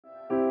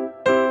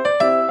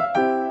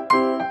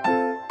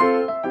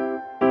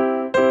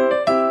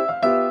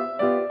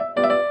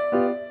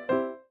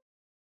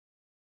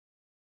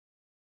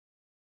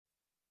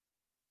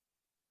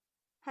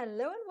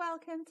Hello and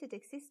welcome to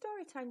Dixie's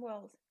Storytime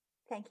World.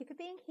 Thank you for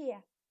being here.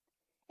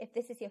 If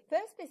this is your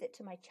first visit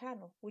to my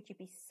channel, would you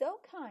be so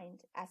kind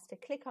as to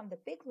click on the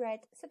big red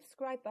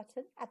subscribe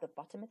button at the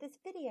bottom of this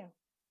video?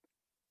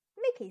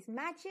 Micky's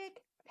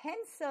Magic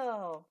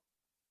Pencil.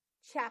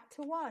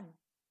 Chapter 1.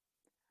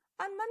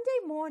 On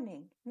Monday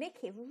morning,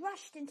 Micky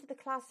rushed into the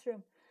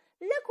classroom.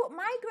 "Look what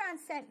my gran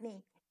sent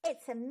me.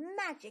 It's a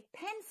magic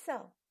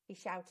pencil," he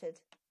shouted.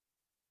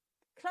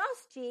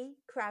 Class G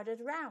crowded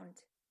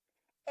round.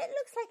 "It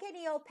looks like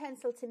any old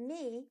pencil to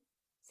me,"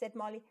 said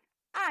Molly.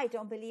 "I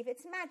don't believe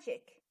it's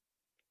magic."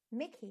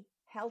 Micky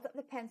held up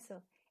the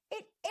pencil.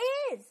 "It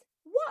is!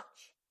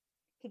 Watch!"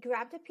 He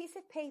grabbed a piece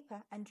of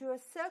paper and drew a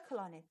circle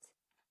on it.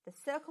 The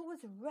circle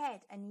was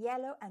red and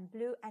yellow and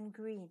blue and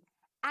green,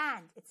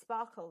 and it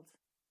sparkled.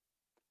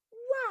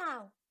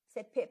 "Wow!"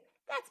 said Pip.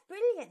 "That's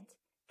brilliant.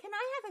 Can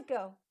I have a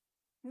go?"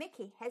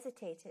 Micky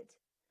hesitated.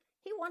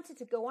 He wanted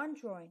to go on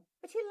drawing,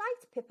 but he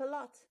liked Pip a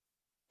lot.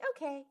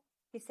 "Okay,"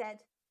 he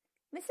said.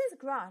 Mrs.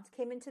 Grant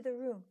came into the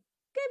room.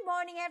 "Good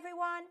morning,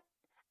 everyone.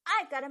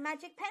 I've got a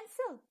magic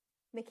pencil,"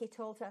 Micky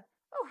told her.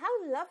 "Oh,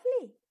 how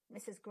lovely,"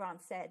 Mrs.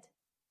 Grant said.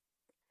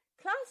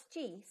 Class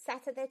G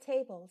sat at their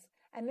tables,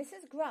 and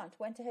Mrs. Grant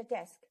went to her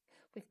desk.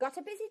 "We've got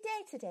a busy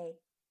day today,"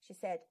 she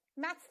said.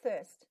 "Maths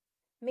first."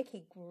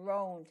 Micky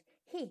groaned.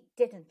 He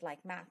didn't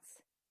like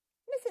maths.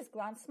 Mrs.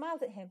 Grant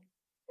smiled at him.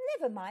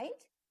 "Never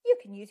mind. You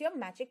can use your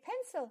magic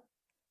pencil."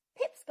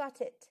 "Pip's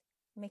got it,"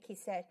 Micky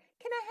said.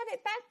 "Can I have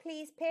it back,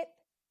 please, Pip?"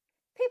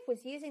 Pip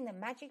was using the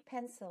magic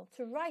pencil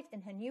to write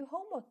in her new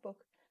homework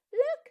book.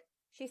 "Look,"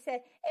 she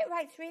said, "it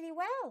writes really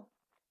well."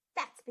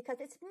 "That's because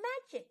it's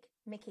magic,"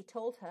 Micky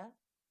told her.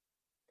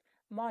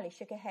 Molly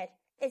shook her head.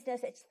 "There's no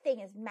such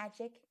thing as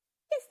magic."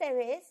 "Yes,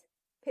 there is,"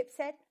 Pip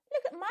said.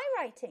 "Look at my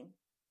writing."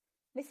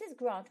 Mrs.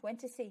 Grant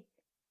went to see.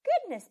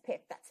 "Goodness,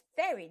 Pip, that's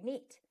very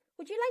neat.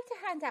 Would you like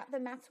to hand out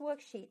the maths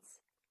worksheets?"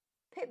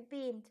 Pip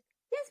beamed.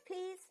 "Yes,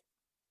 please."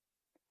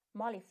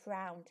 Molly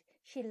frowned.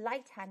 She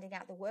liked handing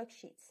out the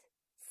worksheets.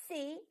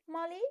 "See,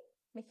 Molly?"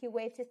 Micky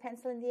waved his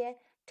pencil in the air.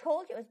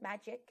 "Told you it was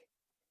magic."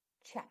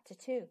 Chapter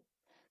 2.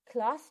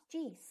 Class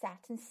G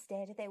sat and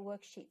stared at their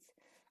worksheets.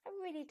 "I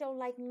really don't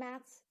like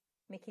maths,"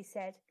 Micky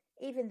said,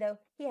 even though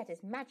he had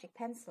his magic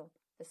pencil.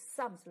 The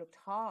sums looked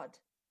hard.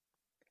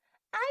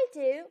 "I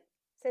do,"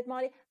 said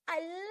Molly. "I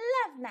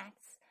love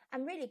maths.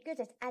 I'm really good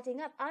at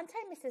adding up, aren't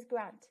I, Mrs.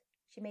 Grant?"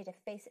 She made a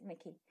face at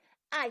Micky.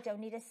 "I don't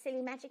need a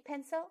silly magic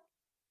pencil."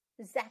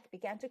 Zach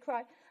began to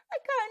cry. "I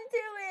can't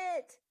do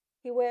it,"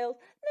 he wailed.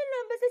 "The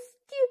numbers are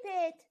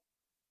stupid."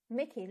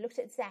 Micky looked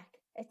at Zach.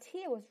 A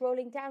tear was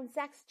rolling down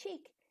Zach's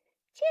cheek.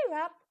 "Cheer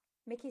up,"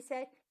 Micky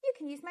said. "You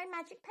can use my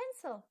magic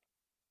pencil."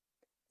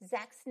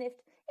 Zach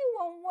sniffed. "It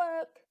won't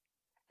work."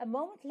 A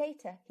moment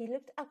later, he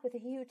looked up with a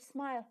huge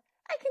smile.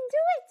 "I can do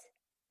it,"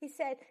 he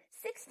said.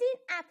 16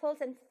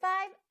 apples and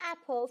 5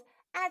 apples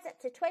adds up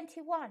to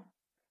 21.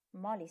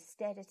 Molly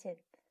stared at him.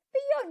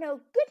 "But you're no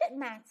good at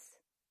maths."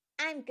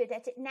 "I'm good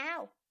at it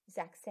now,"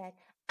 Zach said.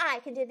 "I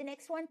can do the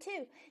next one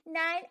too.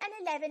 9 and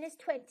 11 is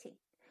 20.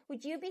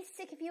 Would you be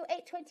sick if you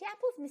ate 20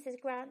 apples, Mrs.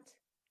 Grant?"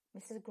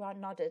 Mrs. Grant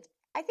nodded.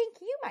 "I think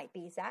you might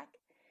be, Zach."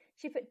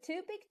 She put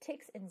 2 big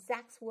ticks in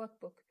Zach's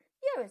workbook.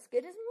 "You're as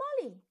good as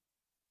Molly."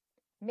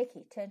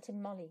 Micky turned to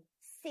Molly.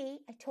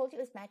 "See, I told you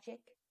it was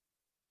magic."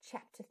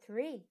 Chapter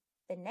 3.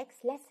 The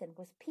next lesson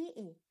was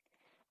PE.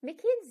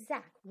 Micky and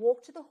Zach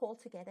walked to the hall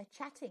together,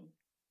 chatting.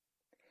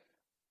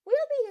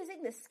 "We'll be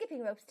using the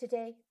skipping ropes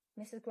today,"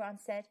 Mrs. Grant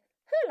said.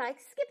 "Who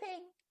likes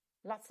skipping?"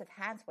 Lots of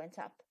hands went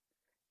up.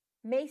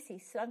 Macy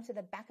slunk to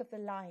the back of the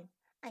line.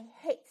 "I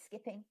hate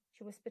skipping,"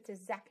 she whispered to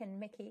Zach and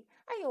Micky.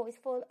 "I always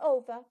fall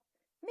over."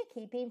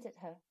 Micky beamed at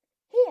her.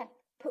 "Here,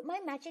 put my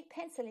magic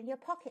pencil in your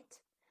pocket."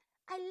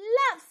 "I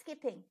love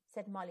skipping,"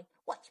 said Molly.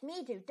 "Watch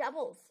me do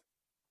doubles."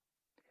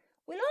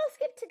 "We'll all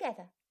skip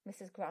together,"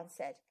 Mrs. Grant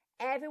said.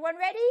 "Everyone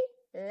ready?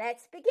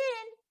 Let's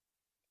begin."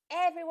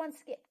 Everyone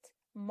skipped.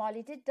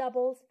 Molly did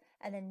doubles,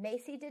 and then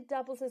Macy did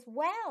doubles as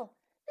well.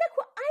 "Look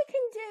what I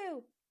can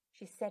do,"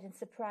 she said in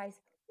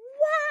surprise.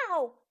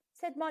 "Wow,"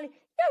 said Molly.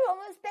 "You're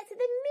almost better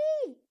than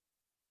me."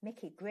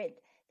 Micky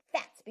grinned.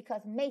 "That's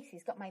because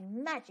Macy's got my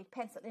magic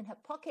pencil in her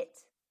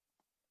pocket."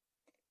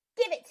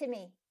 "Give it to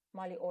me,"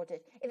 Molly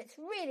ordered. "If it's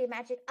really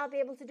magic, I'll be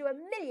able to do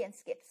 1,000,000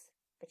 skips."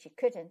 But she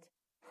couldn't.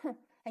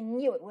 "I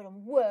knew it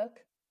wouldn't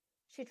work."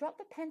 She dropped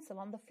the pencil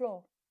on the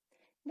floor.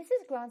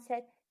 Mrs. Grant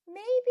said,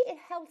 "Maybe it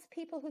helps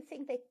people who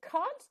think they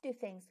can't do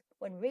things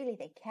when really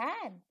they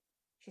can."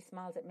 She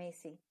smiled at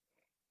Macy.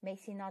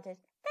 Macy nodded.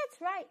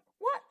 "That's right.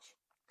 Watch."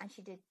 And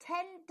she did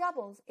 10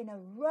 doubles in a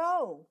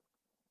row.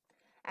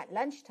 At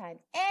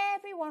lunchtime,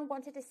 everyone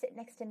wanted to sit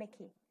next to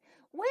Micky.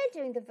 "We're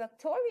doing the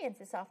Victorians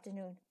this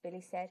afternoon,"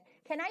 Billy said.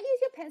 "Can I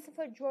use your pencil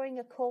for drawing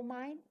a coal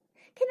mine?"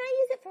 "Can I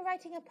use it for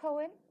writing a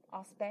poem?"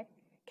 asked Ben.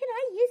 "Can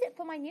I use it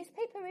for my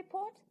newspaper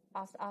report?"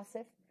 asked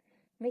Asif.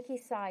 Micky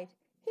sighed.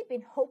 He'd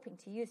been hoping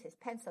to use his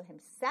pencil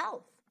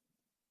himself.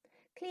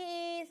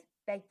 "Please,"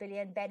 begged Billy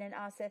and Ben and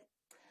Asif.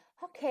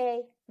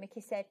 "Okay,"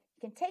 Micky said.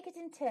 "You can take it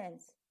in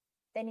turns."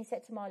 Then he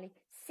said to Molly,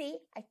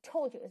 "See, I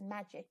told you it was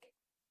magic."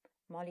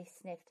 Molly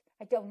sniffed.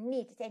 I don't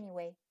need it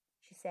anyway,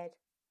 she said.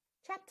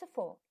 Chapter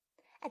 4.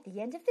 At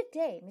the end of the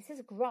day,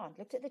 Mrs. Grant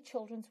looked at the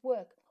children's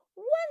work.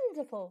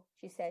 Wonderful,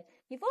 she said.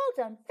 You've all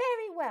done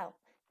very well.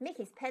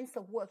 Micky's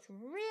pencil worked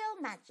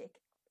real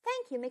magic.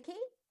 Thank you, Micky.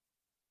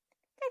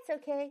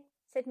 That's okay,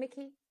 said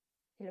Micky.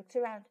 He looked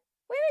around.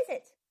 Where is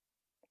it?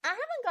 I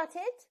haven't got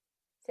it,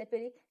 said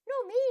Billy.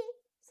 Nor me,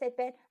 said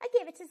Ben. I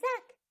gave it to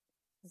Zach.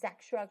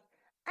 Zach shrugged.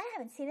 I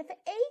haven't seen it for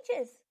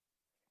ages.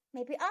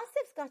 Maybe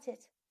Asif's got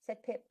it,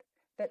 said Pip.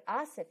 But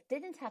Asif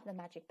didn't have the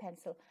magic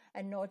pencil,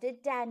 and nor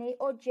did Danny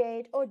or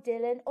Jade or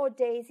Dylan or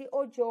Daisy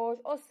or George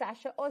or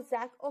Sasha or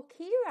Zach or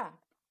Kira.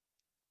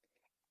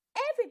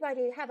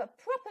 Everybody have a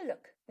proper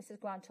look, Mrs.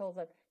 Grant told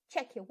them.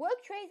 Check your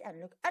work trays and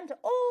look under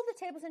all the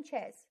tables and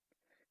chairs.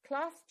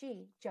 Class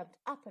G jumped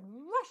up and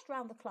rushed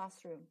round the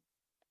classroom.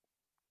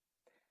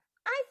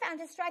 I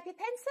found a stripy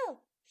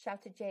pencil,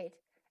 shouted Jade.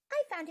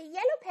 I found a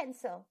yellow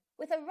pencil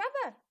with a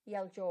rubber,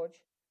 yelled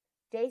George.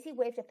 Daisy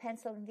waved a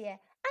pencil in the air.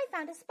 I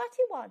found a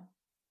spotty one.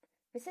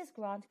 Mrs.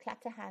 Grant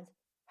clapped her hands.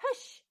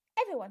 Hush!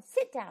 Everyone,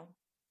 sit down.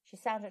 She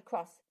sounded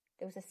cross.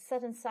 There was a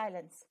sudden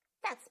silence.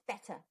 That's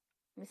better,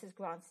 Mrs.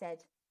 Grant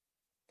said.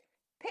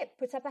 Pip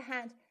put up a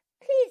hand.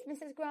 Please,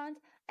 Mrs. Grant,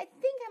 I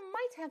think I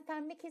might have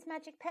found Micky's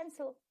magic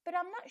pencil, but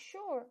I'm not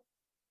sure.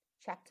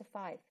 Chapter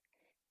 5.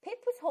 Pip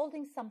was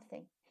holding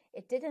something.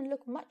 It didn't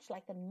look much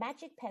like the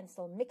magic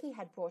pencil Micky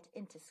had brought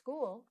into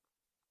school.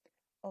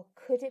 Or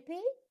could it be?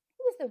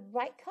 It was the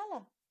right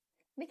colour.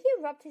 Micky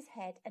rubbed his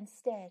head and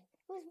stared.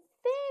 It was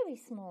very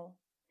small.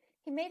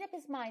 He made up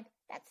his mind.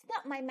 That's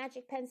not my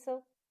magic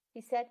pencil,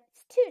 he said.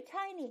 It's too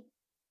tiny.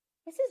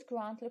 Mrs.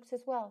 Grant looked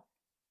as well.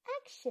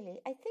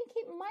 Actually, I think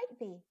it might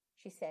be,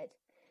 she said.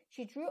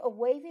 She drew a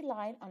wavy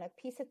line on a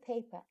piece of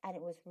paper, and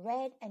it was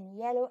red and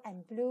yellow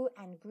and blue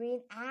and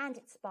green, and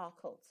it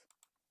sparkled.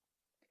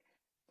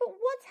 But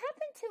what's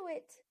happened to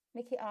it?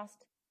 Micky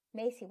asked.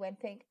 Macy went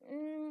pink.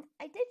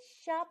 I did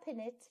sharpen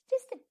it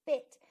just a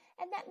bit,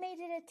 and that made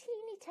it a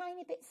teeny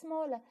tiny bit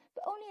smaller,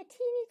 but only a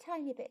teeny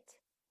tiny bit.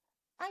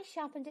 I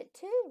sharpened it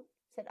too,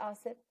 said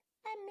Asif.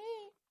 And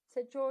me,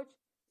 said George.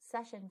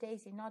 Sasha and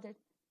Daisy nodded.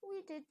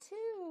 We did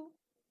too.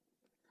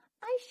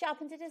 I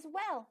sharpened it as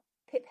well.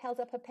 Pip held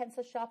up her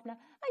pencil sharpener.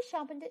 I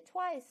sharpened it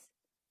twice.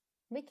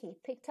 Micky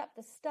picked up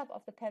the stub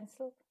of the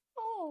pencil.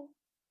 Oh,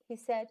 he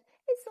said.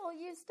 It's all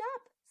used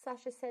up,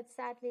 Sasha said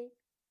sadly.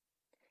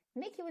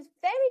 Micky was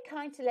very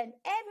kind to lend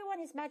everyone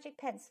his magic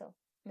pencil,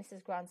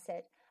 Mrs. Grant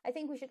said. I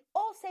think we should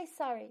all say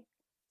sorry.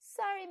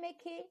 Sorry,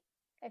 Micky,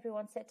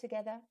 everyone said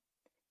together.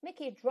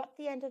 Micky dropped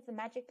the end of the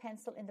magic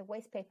pencil in the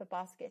wastepaper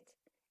basket.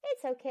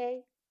 It's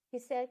okay, he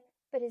said,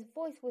 but his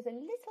voice was a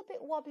little bit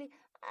wobbly.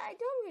 I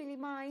don't really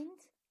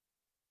mind.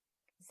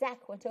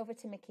 Zach went over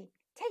to Micky.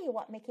 Tell you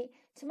what, Micky,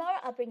 tomorrow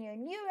I'll bring you a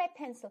new red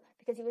pencil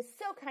because you were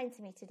so kind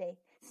to me today.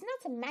 It's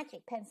not a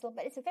magic pencil,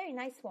 but it's a very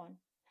nice one.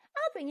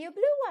 I'll bring you a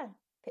blue one,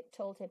 Pip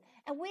told him,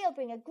 and we'll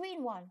bring a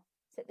green one,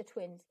 said the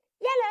twins.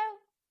 Yellow,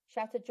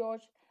 shouted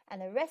George,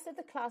 and the rest of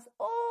the class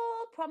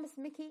all promised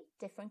Micky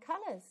different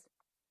colours.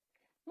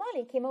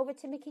 Molly came over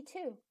to Micky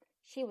too.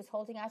 She was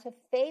holding out her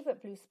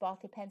favourite blue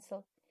sparkly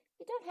pencil.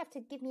 You don't have to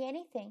give me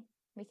anything,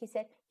 Micky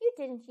said. You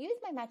didn't use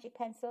my magic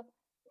pencil.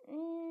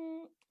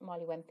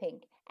 Molly went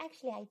pink.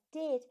 Actually, I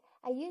did.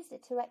 I used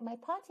it to write my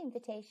party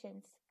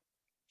invitations.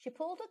 She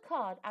pulled a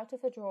card out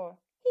of her drawer.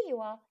 Here you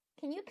are.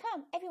 Can you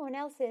come? Everyone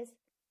else is.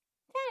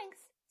 Thanks,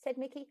 said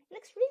Micky.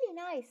 Looks really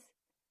nice.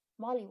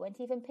 Molly went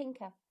even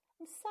pinker.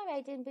 I'm sorry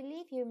I didn't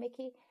believe you,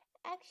 Micky.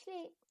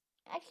 Actually,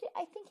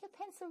 I think your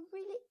pencil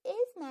really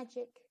is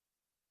magic.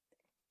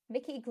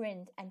 Micky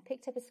grinned and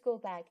picked up a school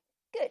bag.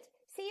 Good.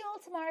 See you all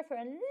tomorrow for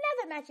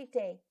another magic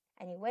day.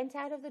 And he went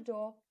out of the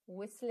door,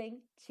 whistling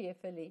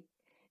cheerfully.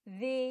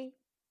 The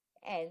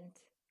end.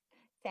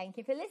 Thank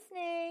you for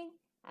listening.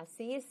 I'll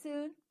see you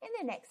soon in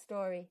the next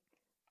story.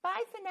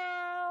 Bye for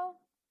now.